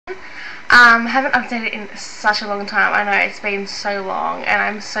Haven't updated in such a long time. I know it's been so long, and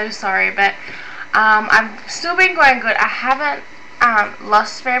I'm so sorry, but I've still been going good. I haven't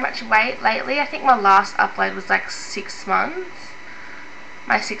lost very much weight lately. I think my last upload was like 6 months,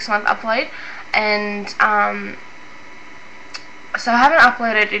 my 6-month upload, and so I haven't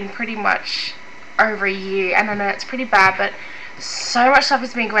uploaded in pretty much over a year, and I know it's pretty bad, but so much stuff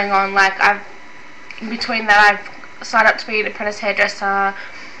has been going on. Like, in between that, I've signed up to be an apprentice hairdresser,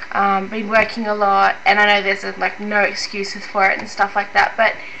 been working a lot, and I know there's like no excuses for it and stuff like that,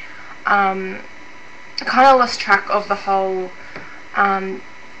 but I kind of lost track of the whole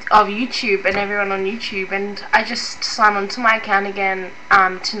of YouTube and everyone on YouTube, and I just signed on to my account again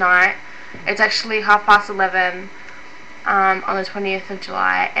tonight. It's actually 11:30 on the 20th of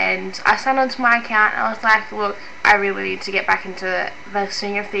July, and I signed on to my account and I was like, look, I really need to get back into the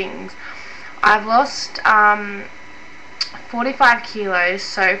swing of things. I've lost 45 kilos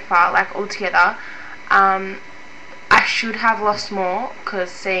so far, like altogether. I should have lost more, because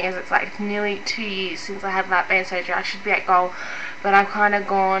seeing as it's like nearly 2 years since I had that band surgery, I should be at goal, but I've kind of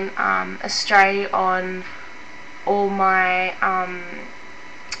gone astray on all my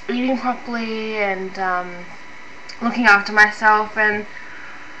eating properly and looking after myself, and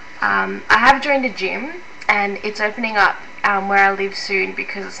I have joined a gym, and it's opening up where I live soon,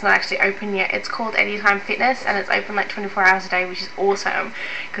 because it's not actually open yet. It's called Anytime Fitness, and it's open like 24 hours a day, which is awesome,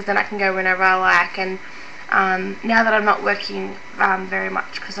 because then I can go whenever I like. And now that I'm not working very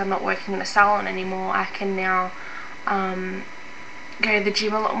much, because I'm not working in a salon anymore, I can now go to the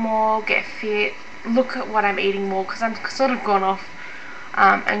gym a lot more, get fit, look at what I'm eating more, because I'm sort of gone off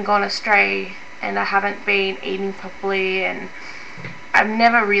and gone astray, and I haven't been eating properly, and I've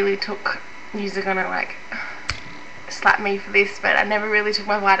never really took, you're gonna like slap me for this, but I never really took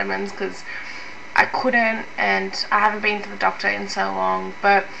my vitamins because I couldn't, and I haven't been to the doctor in so long,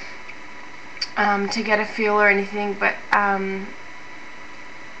 but to get a feel or anything, but I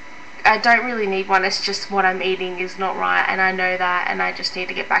don't really need one. It's just what I'm eating is not right, and I know that, and I just need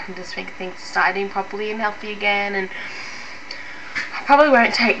to get back into the swing of things, start eating properly and healthy again. And I probably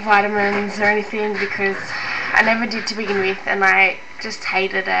won't take vitamins or anything, because I never did to begin with, and I just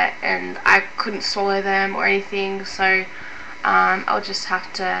hated it, and I couldn't swallow them or anything, so I'll just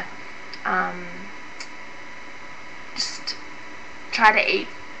have to just try to eat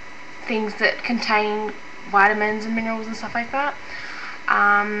things that contain vitamins and minerals and stuff like that.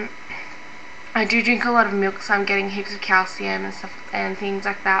 I do drink a lot of milk, so I'm getting heaps of calcium and stuff and things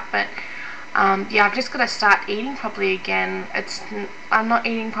like that, but yeah, I've just got to start eating properly again. I'm not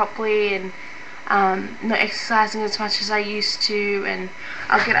eating properly, and not exercising as much as I used to, and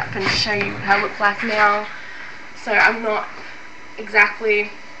I'll get up and show you how I look like now. So I'm not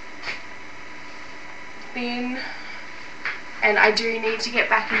exactly thin, and I do need to get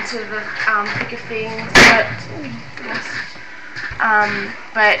back into the thick of things,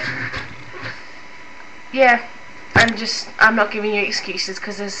 but yeah, I'm not giving you excuses,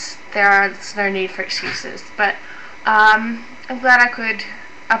 because there's no need for excuses, but I'm glad I could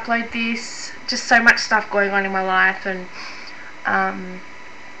upload this. Just so much stuff going on in my life, and I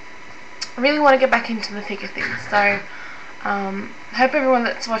really want to get back into the thick of things. So hope everyone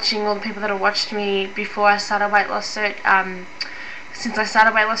that's watching, all the people that have watched me before I started weight loss since I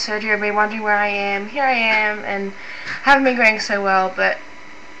started weight loss surgery, have been wondering where I am. Here I am, and haven't been going so well, but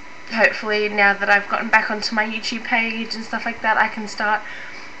hopefully now that I've gotten back onto my YouTube page and stuff like that, I can start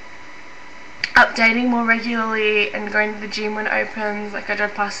updating more regularly and going to the gym when it opens. Like, I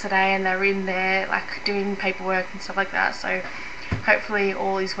drove past today and they're in there like doing paperwork and stuff like that, so hopefully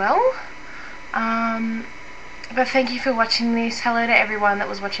all is well. But thank you for watching this. Hello to everyone that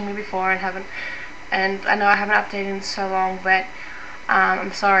was watching me before and I know I haven't updated in so long, but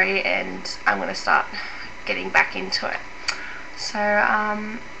I'm sorry, and I'm going to start getting back into it. So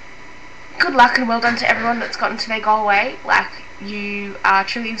good luck and well done to everyone that's gotten to their goal weight. Like, you are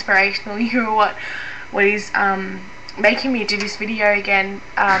truly inspirational. You're what is making me do this video again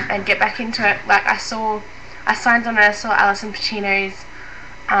and get back into it. Like, I signed on and I saw Alison Pacino's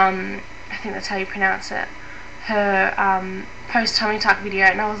I think that's how you pronounce it, her post tummy tuck video,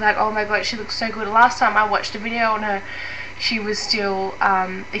 and I was like, oh my god, she looks so good. Last time I watched a video on her, she was still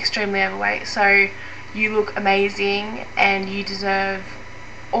extremely overweight. So you look amazing, and you deserve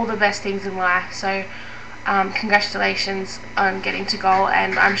all the best things in life. So congratulations on getting to goal,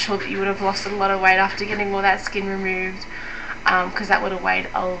 and I'm sure that you would have lost a lot of weight after getting all that skin removed, because that would have weighed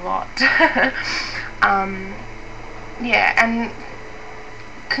a lot. Yeah, and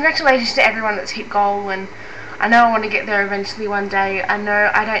congratulations to everyone that's hit goal, and I know I want to get there eventually one day. I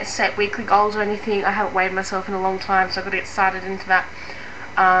know I don't set weekly goals or anything. I haven't weighed myself in a long time, so I've got to get started into that.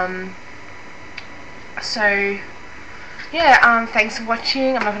 So yeah, thanks for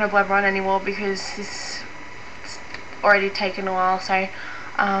watching. I'm not going to blabber on anymore because this is already taken a while, so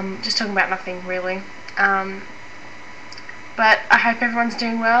just talking about nothing really. But I hope everyone's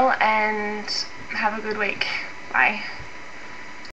doing well and have a good week. Bye.